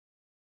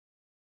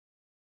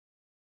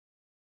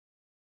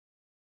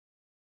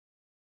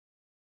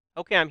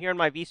Okay, I'm here on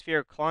my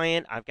vSphere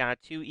client. I've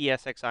got two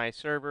ESXi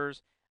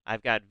servers.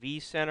 I've got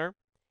vCenter,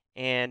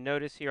 and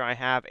notice here I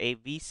have a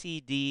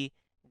VCD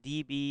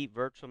DB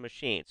virtual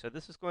machine. So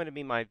this is going to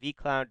be my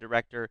vCloud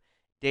Director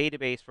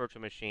database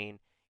virtual machine.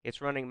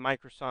 It's running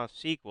Microsoft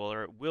SQL,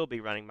 or it will be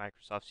running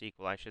Microsoft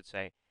SQL, I should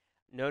say.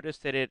 Notice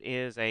that it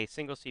is a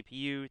single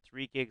CPU,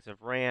 3 gigs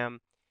of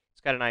RAM.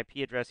 It's got an IP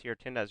address here,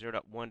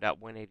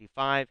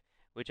 10.0.1.185,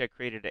 which I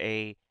created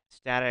a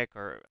static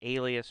or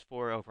alias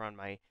for over on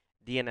my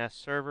DNS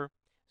server.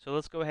 So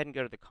let's go ahead and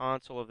go to the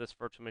console of this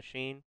virtual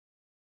machine.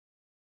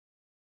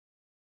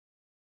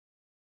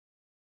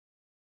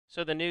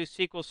 So the new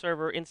SQL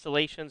Server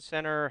Installation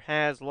Center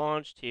has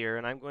launched here,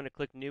 and I'm going to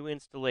click New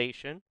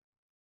Installation.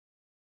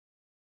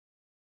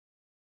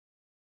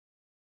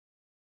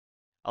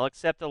 I'll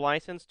accept the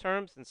license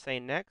terms and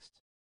say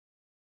Next.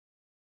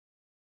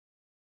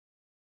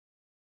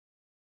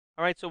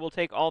 All right, so we'll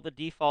take all the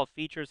default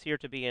features here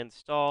to be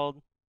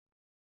installed.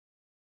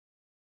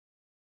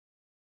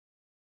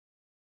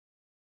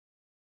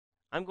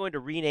 I'm going to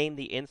rename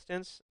the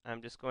instance.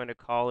 I'm just going to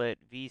call it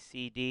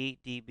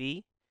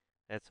VCDDB.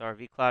 That's our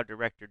vCloud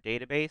Director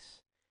database.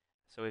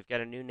 So we've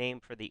got a new name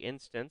for the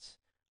instance.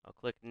 I'll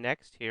click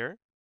Next here.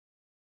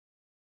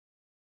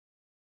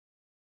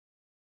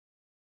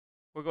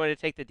 We're going to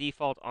take the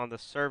default on the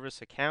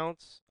service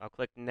accounts. I'll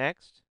click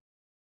Next.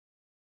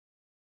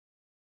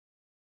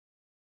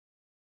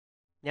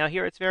 Now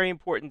here it's very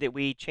important that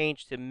we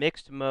change to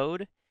mixed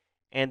mode,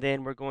 and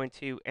then we're going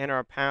to enter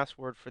our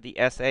password for the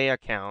SA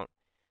account.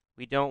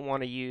 We don't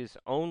want to use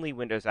only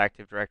Windows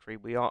Active Directory.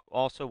 We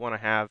also want to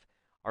have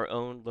our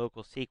own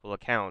local SQL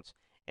accounts.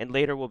 And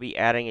later we'll be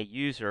adding a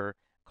user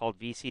called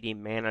VCD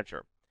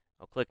Manager.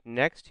 I'll click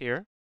Next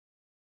here.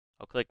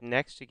 I'll click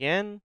Next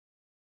again.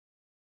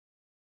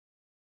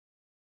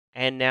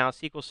 And now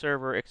SQL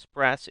Server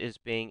Express is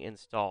being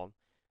installed.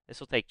 This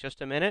will take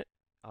just a minute.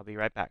 I'll be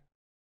right back.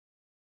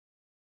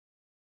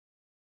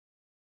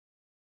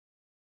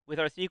 With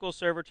our SQL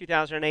Server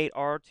 2008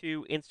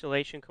 R2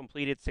 installation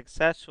completed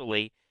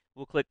successfully,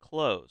 we'll click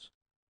Close.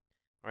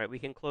 All right, we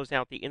can close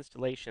out the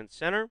Installation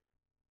Center.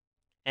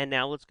 And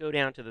now let's go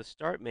down to the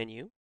Start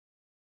menu.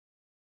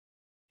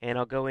 And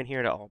I'll go in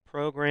here to All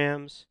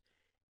Programs.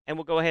 And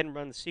we'll go ahead and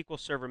run the SQL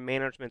Server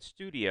Management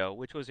Studio,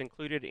 which was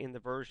included in the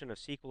version of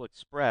SQL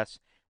Express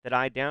that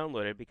I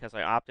downloaded because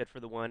I opted for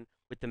the one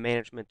with the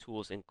management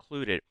tools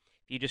included.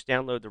 If you just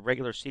download the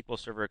regular SQL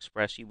Server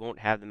Express, you won't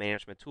have the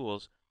management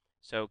tools,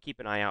 so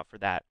keep an eye out for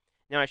that.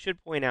 Now, I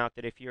should point out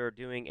that if you're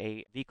doing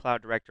a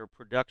vCloud Director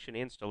production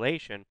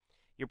installation,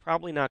 you're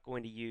probably not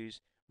going to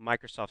use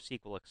Microsoft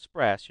SQL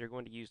Express. You're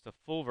going to use the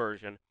full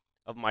version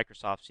of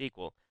Microsoft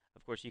SQL.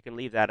 Of course, you can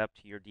leave that up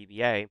to your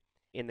DBA.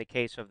 In the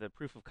case of the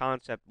proof of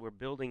concept we're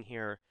building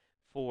here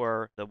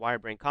for the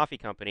Wirebrain Coffee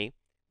Company,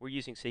 we're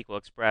using SQL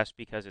Express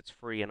because it's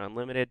free and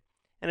unlimited,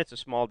 and it's a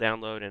small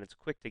download, and it's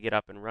quick to get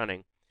up and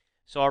running.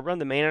 So I'll run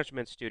the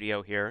Management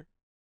Studio here.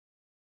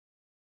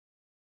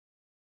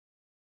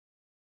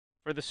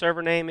 For the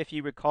server name, if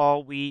you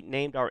recall, we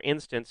named our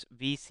instance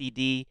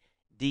VCDDB.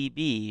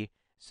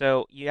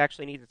 So you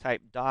actually need to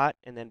type dot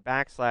and then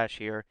backslash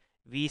here,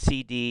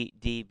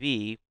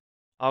 VCDDB.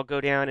 I'll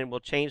go down and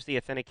we'll change the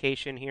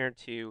authentication here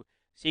to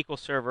SQL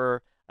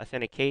Server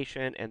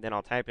Authentication, and then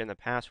I'll type in the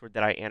password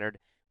that I entered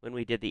when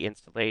we did the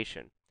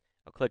installation.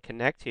 I'll click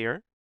Connect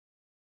here.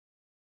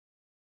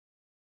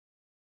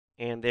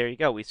 And there you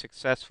go, we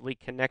successfully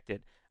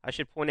connected. I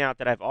should point out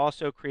that I've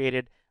also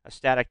created a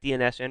static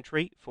DNS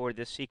entry for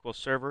this SQL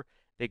server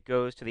that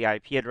goes to the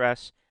IP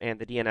address, and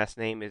the DNS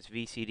name is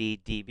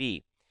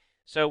VCDDB.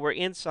 So we're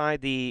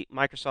inside the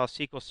Microsoft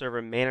SQL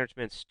Server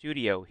Management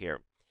Studio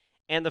here.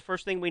 And the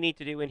first thing we need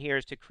to do in here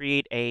is to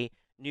create a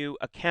new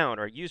account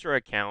or user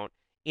account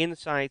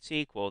inside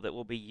SQL that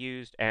will be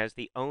used as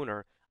the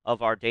owner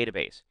of our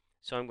database.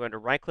 So I'm going to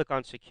right-click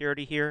on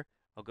Security here.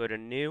 I'll go to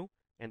New,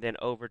 and then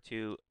over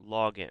to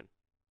Login.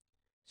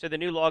 So the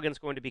new login is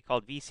going to be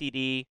called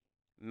VCD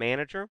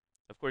Manager.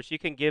 Of course, you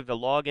can give the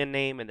login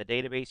name and the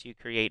database you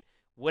create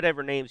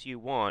whatever names you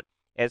want,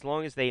 as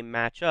long as they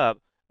match up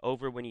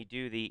over when you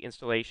do the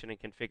installation and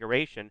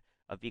configuration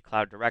of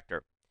vCloud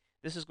Director.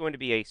 This is going to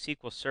be a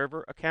SQL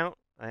Server account,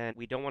 and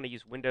we don't want to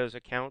use Windows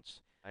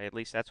accounts. At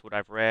least that's what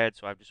I've read,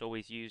 so I've just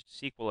always used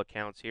SQL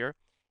accounts here,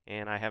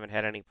 and I haven't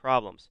had any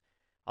problems.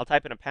 I'll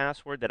type in a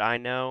password that I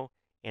know,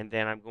 and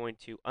then I'm going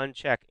to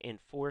uncheck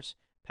Enforce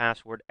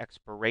Password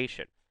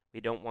Expiration. We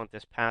don't want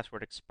this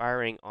password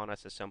expiring on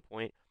us at some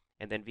point,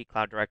 and then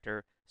vCloud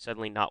Director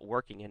suddenly not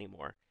working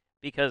anymore,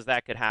 because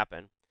that could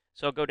happen.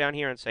 So I'll go down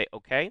here and say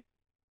OK.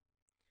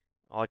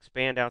 I'll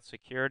expand out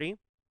security.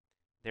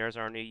 There's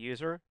our new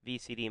user,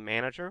 VCD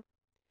Manager.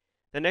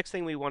 The next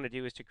thing we want to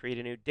do is to create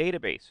a new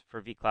database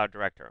for vCloud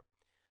Director.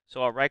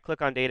 So I'll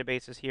right-click on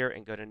Databases here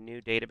and go to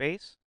New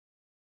Database.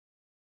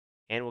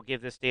 And we'll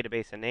give this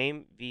database a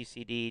name,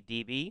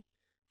 VCDDB,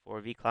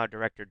 for vCloud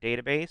Director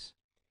Database.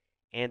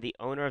 And the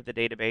owner of the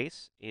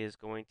database is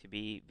going to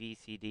be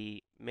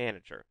VCD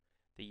Manager,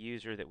 the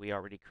user that we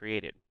already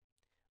created.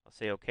 I'll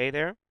say OK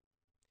there.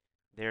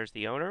 There's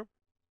the owner.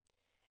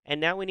 And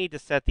now we need to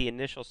set the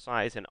initial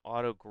size and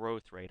auto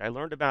growth rate. I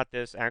learned about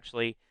this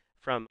actually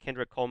from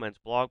Kendrick Coleman's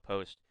blog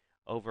post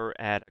over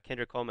at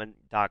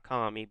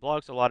kendrickcoleman.com. He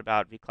blogs a lot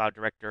about vCloud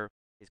Director.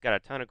 He's got a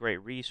ton of great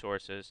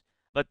resources,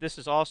 but this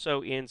is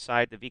also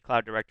inside the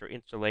vCloud Director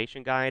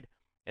installation guide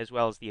as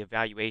well as the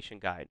evaluation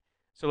guide.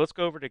 So let's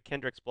go over to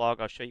Kendrick's blog.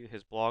 I'll show you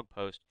his blog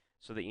post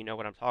so that you know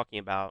what I'm talking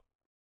about.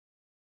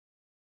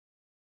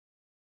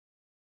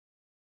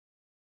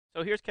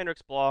 So here's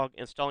Kendrick's blog,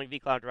 Installing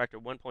vCloud Director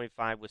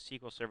 1.5 with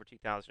SQL Server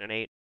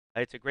 2008.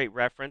 It's a great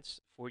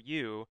reference for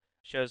you.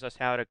 Shows us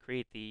how to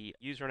create the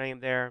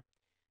username there.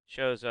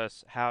 Shows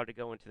us how to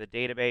go into the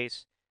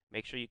database.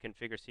 Make sure you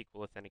configure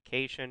SQL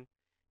authentication.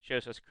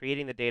 Shows us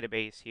creating the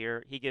database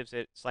here. He gives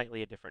it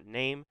slightly a different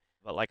name,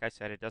 but like I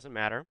said, it doesn't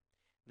matter.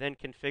 Then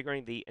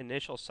configuring the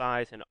initial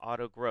size and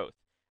auto growth.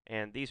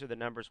 And these are the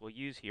numbers we'll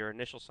use here.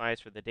 Initial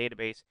size for the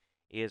database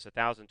is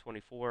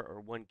 1024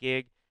 or 1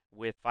 gig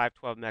with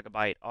 512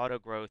 megabyte auto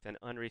growth and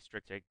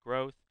unrestricted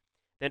growth.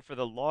 Then for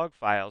the log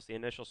files, the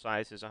initial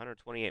size is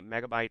 128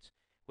 megabytes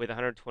with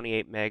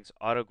 128 megs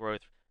auto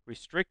growth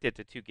restricted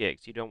to 2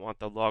 gigs. You don't want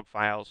the log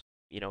files,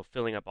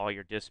 filling up all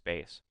your disk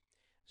space.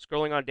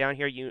 Scrolling on down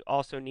here, you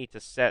also need to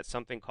set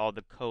something called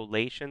the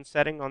collation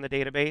setting on the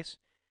database,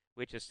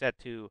 which is set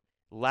to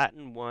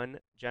Latin 1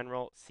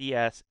 General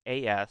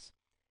CSAS,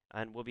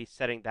 and we'll be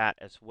setting that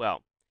as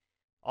well.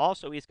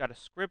 Also, he's got a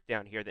script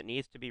down here that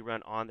needs to be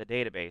run on the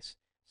database.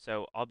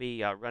 So I'll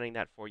be running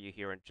that for you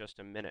here in just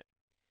a minute.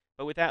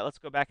 But with that, let's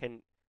go back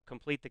and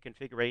complete the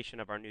configuration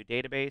of our new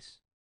database.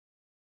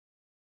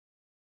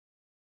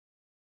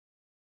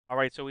 All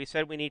right, so we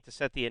said we need to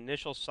set the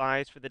initial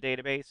size for the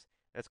database.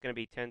 That's going to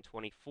be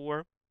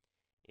 1024.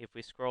 If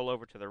we scroll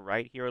over to the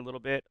right here a little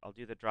bit, I'll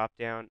do the drop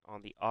down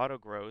on the auto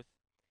growth.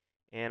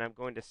 And I'm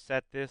going to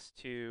set this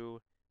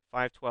to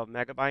 512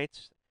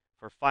 megabytes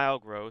for file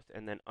growth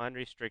and then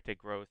unrestricted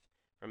growth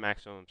for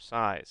maximum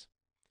size.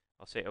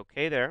 I'll say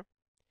OK there.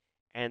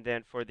 And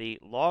then for the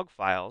log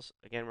files,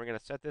 again, we're going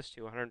to set this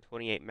to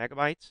 128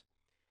 megabytes.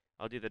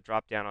 I'll do the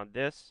drop down on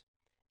this,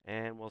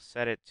 and we'll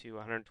set it to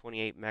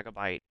 128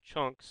 megabyte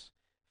chunks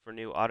for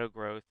new auto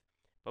growth.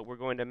 But we're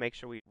going to make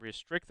sure we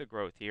restrict the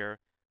growth here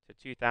to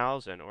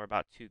 2000 or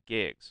about 2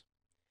 gigs.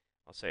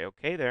 I'll say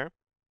OK there.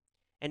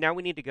 And now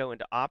we need to go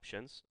into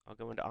options. I'll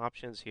go into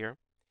options here.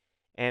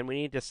 And we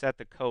need to set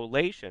the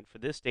collation for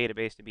this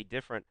database to be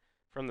different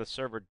from the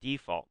server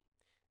default.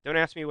 Don't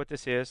ask me what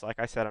this is. Like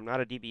I said, I'm not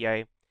a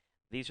DBA.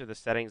 These are the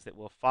settings that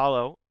we'll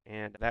follow,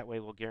 and that way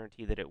we'll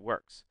guarantee that it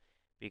works.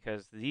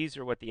 Because these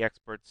are what the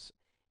experts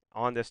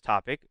on this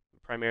topic,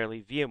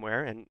 primarily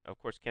VMware, and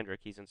of course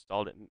Kendrick, he's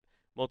installed it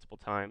multiple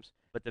times,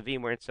 but the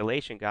VMware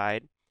installation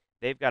guide,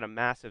 they've got a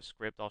massive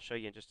script, I'll show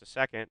you in just a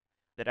second,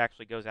 that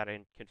actually goes out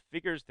and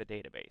configures the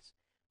database.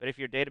 But if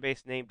your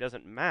database name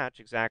doesn't match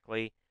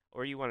exactly,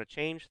 or you want to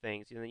change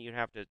things, then you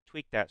have to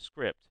tweak that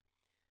script.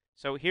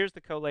 So here's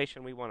the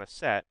collation we want to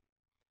set.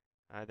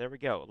 There we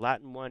go,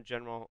 Latin 1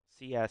 General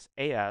CSAS.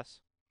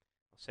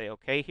 I'll say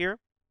OK here.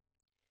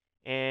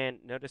 And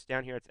notice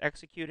down here it's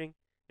executing.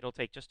 It'll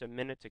take just a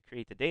minute to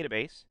create the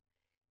database,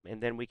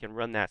 and then we can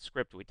run that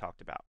script we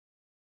talked about.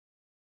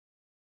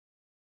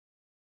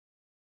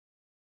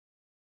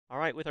 All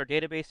right, with our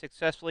database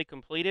successfully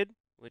completed,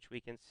 which we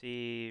can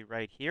see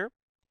right here,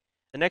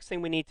 the next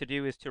thing we need to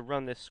do is to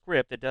run this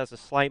script that does a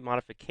slight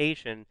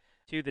modification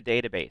to the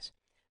database.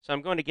 So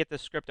I'm going to get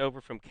this script over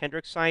from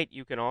Kendrick's site.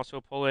 You can also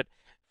pull it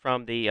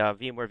from the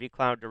VMware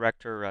vCloud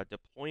Director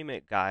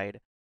deployment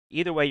guide.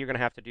 Either way, you're going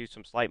to have to do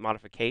some slight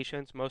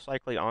modifications, most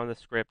likely on the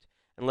script,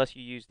 unless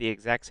you use the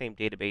exact same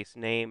database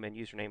name and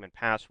username and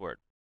password.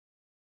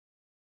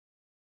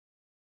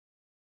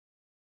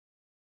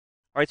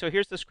 All right, so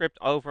here's the script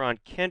over on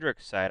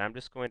Kendrick's site. I'm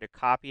just going to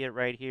copy it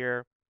right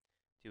here,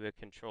 do a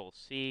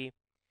Control-C.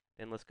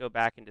 Then let's go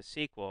back into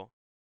SQL.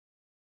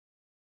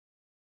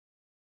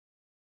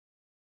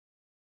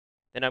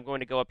 Then I'm going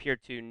to go up here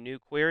to New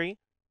Query.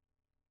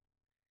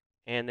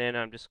 And then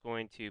I'm just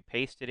going to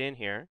paste it in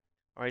here.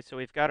 All right, so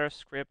we've got our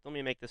script. Let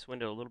me make this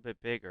window a little bit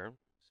bigger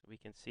so we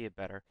can see it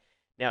better.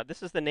 Now,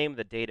 this is the name of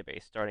the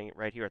database starting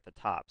right here at the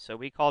top. So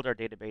we called our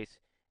database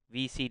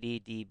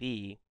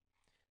vcddb.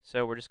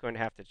 So we're just going to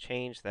have to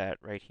change that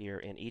right here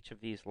in each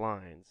of these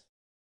lines.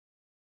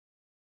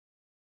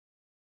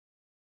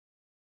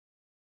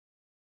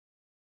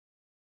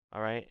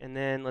 All right, and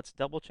then let's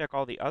double check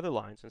all the other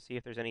lines and see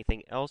if there's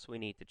anything else we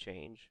need to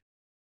change.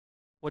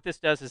 What this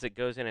does is it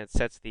goes in and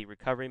sets the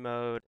recovery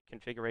mode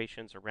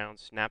configurations around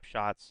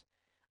snapshots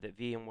that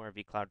VMware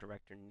vCloud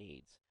Director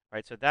needs. All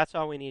right, so that's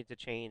all we need to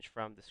change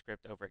from the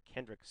script over at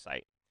Kendrick's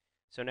site.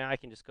 So now I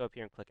can just go up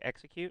here and click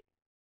execute.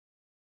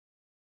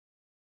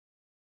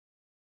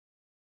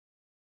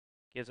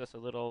 Gives us a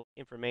little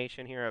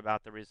information here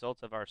about the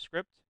results of our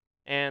script.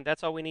 And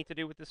that's all we need to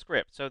do with the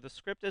script. So the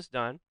script is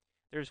done.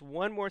 There's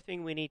one more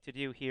thing we need to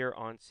do here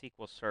on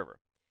SQL Server,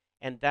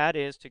 and that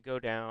is to go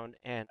down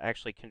and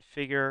actually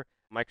configure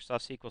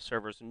Microsoft SQL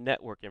Server's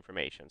network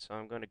information. So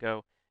I'm going to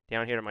go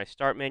down here to my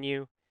Start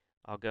menu.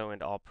 I'll go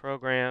into All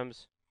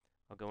Programs.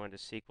 I'll go into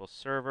SQL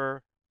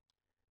Server.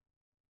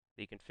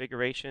 the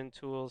configuration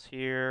tools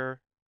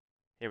here.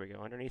 Here we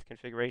go, underneath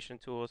configuration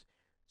tools,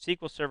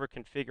 SQL Server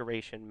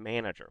Configuration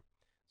Manager.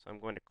 So I'm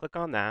going to click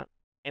on that.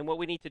 And what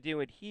we need to do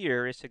in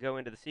here is to go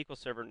into the SQL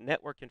Server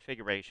network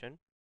configuration.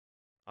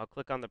 I'll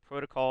click on the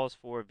protocols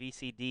for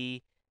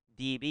VCD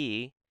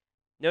DB.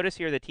 Notice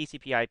here the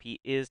TCP IP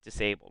is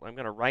disabled. I'm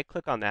going to right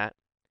click on that,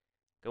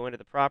 go into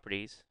the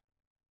properties,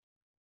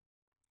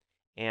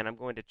 and I'm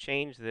going to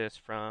change this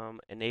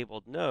from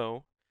enabled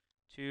no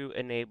to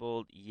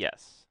enabled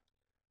yes.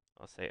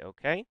 I'll say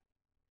OK.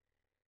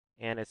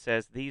 And it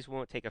says these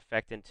won't take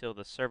effect until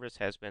the service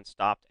has been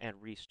stopped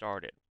and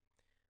restarted.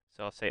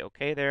 So I'll say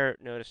OK there.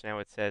 Notice now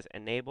it says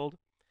enabled.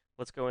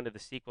 Let's go into the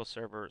SQL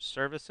Server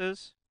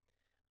services.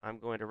 I'm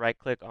going to right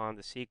click on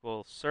the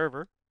SQL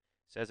Server.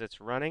 It says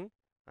it's running.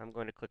 I'm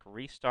going to click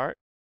restart.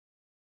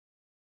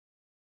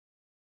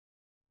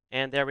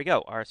 And there we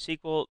go. Our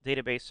SQL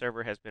database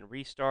server has been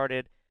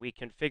restarted. We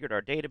configured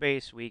our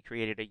database. We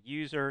created a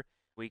user.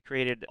 We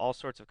created all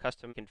sorts of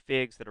custom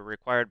configs that are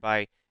required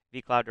by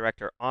vCloud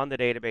Director on the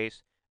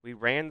database. We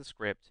ran the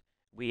script.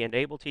 We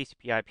enabled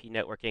TCP/IP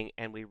networking,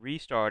 and we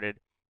restarted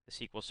the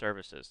SQL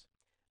services.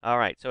 All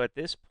right, so at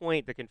this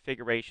point, the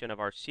configuration of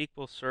our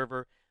SQL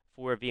server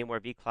for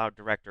VMware vCloud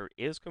Director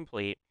is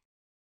complete.